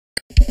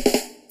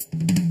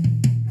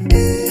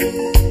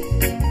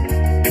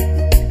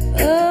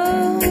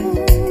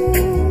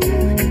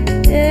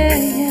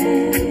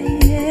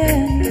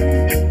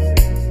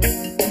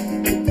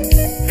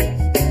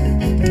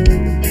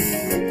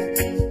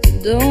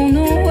Don't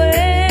know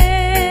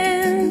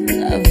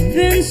when I've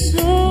been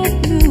so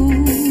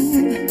blue.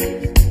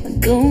 I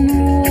don't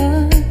know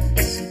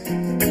what's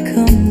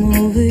come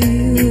over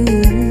you.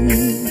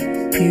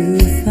 You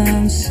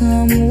found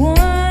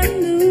someone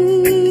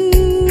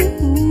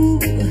new,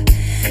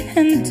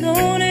 and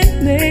don't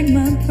it make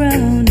my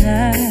brown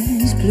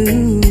eyes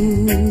blue?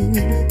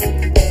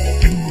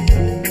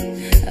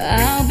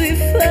 I'll be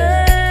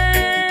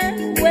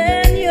fine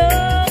when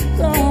you're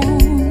gone.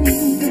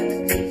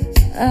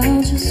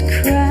 I'll just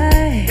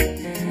cry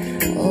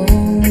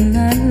all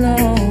night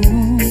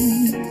long.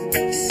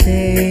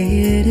 Say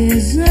it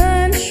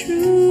isn't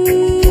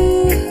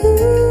true,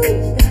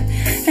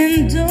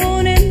 and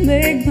don't it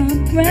make my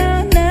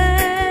brown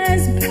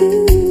eyes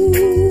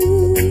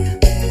blue?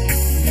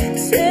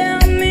 Tell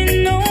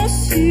me no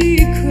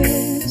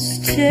secrets,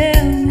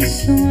 tell me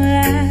some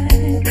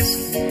lies,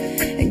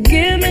 and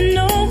give me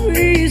no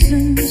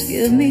reasons,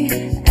 give me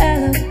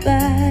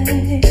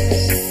alibis.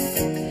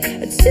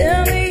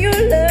 Tell me you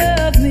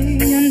love me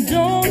and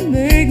don't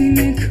make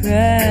me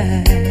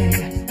cry.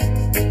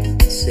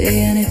 Say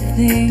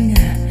anything,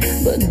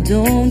 but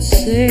don't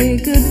say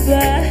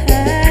goodbye.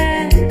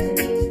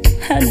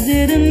 I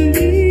didn't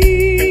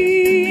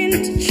mean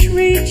to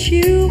treat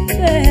you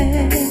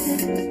bad.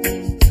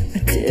 I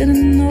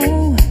didn't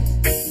know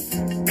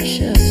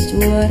just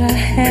what I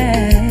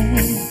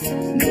had,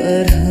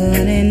 but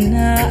honey,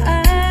 now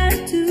I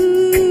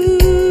do.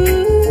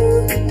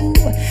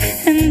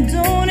 And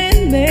don't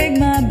it make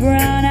my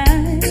brown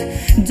eyes,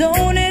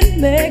 don't it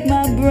make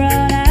my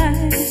brown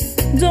eyes,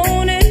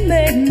 don't it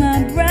make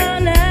my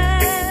brown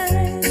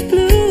eyes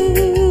blue?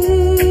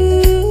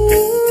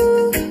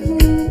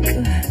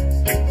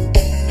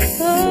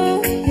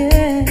 Oh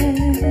yeah.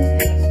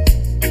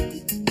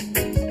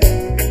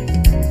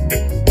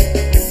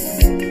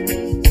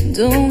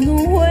 Don't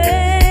know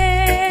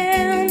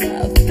when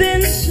I've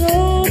been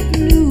so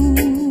blue.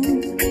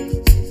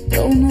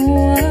 Don't know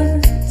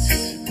what's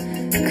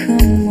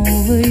come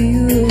over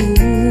you.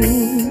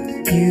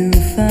 You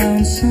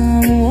found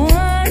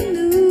someone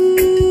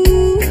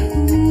new,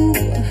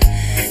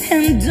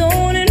 and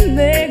don't it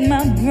make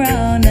my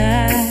brown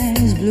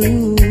eyes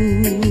blue?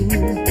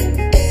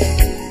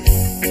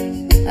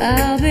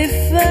 I'll be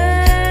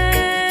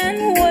fine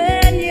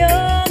when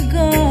you're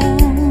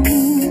gone.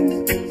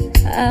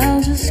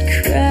 I'll just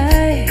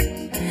cry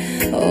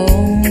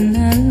all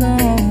night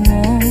long.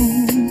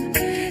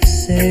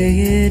 Say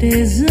it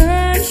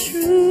isn't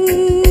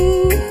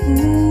true,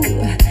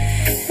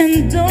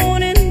 and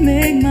don't it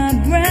make my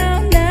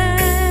brown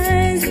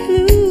eyes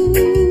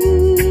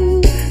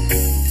blue?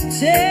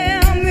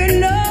 Tell me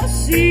no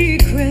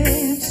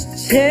secrets,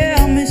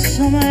 tell me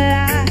some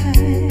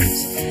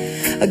lies,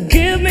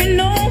 give me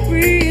no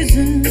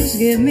reasons,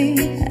 give me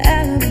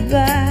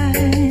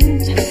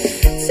alibis.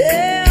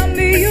 Tell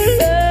me you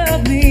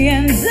love me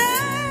and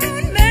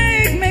don't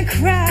make me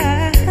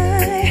cry.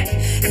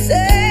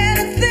 Say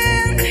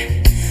anything,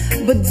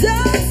 but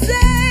don't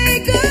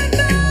say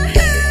goodbye.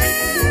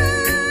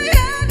 I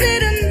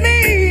didn't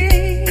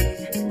mean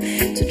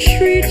to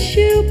treat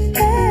you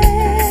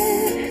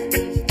bad.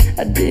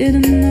 I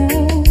didn't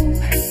know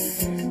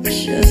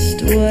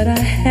just what I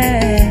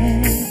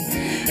had,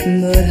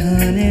 but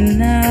honey,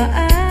 now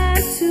I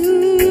do.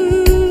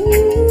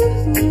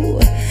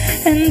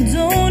 And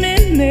don't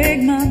it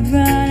make my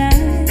brown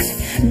eyes,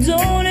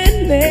 don't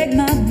it make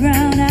my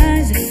brown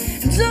eyes,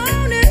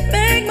 don't it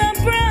make my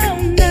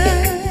brown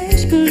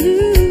eyes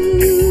blue?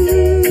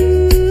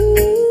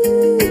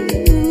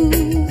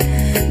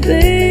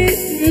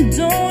 Baby,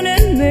 don't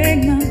it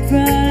make my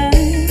brown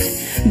eyes,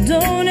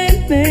 don't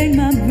it make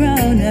my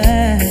brown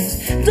eyes,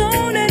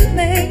 don't it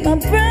make my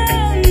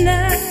brown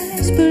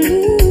eyes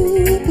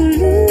blue,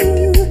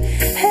 blue?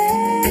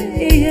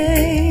 Hey,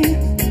 yeah.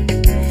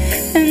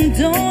 And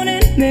don't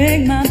it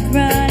make my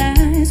brown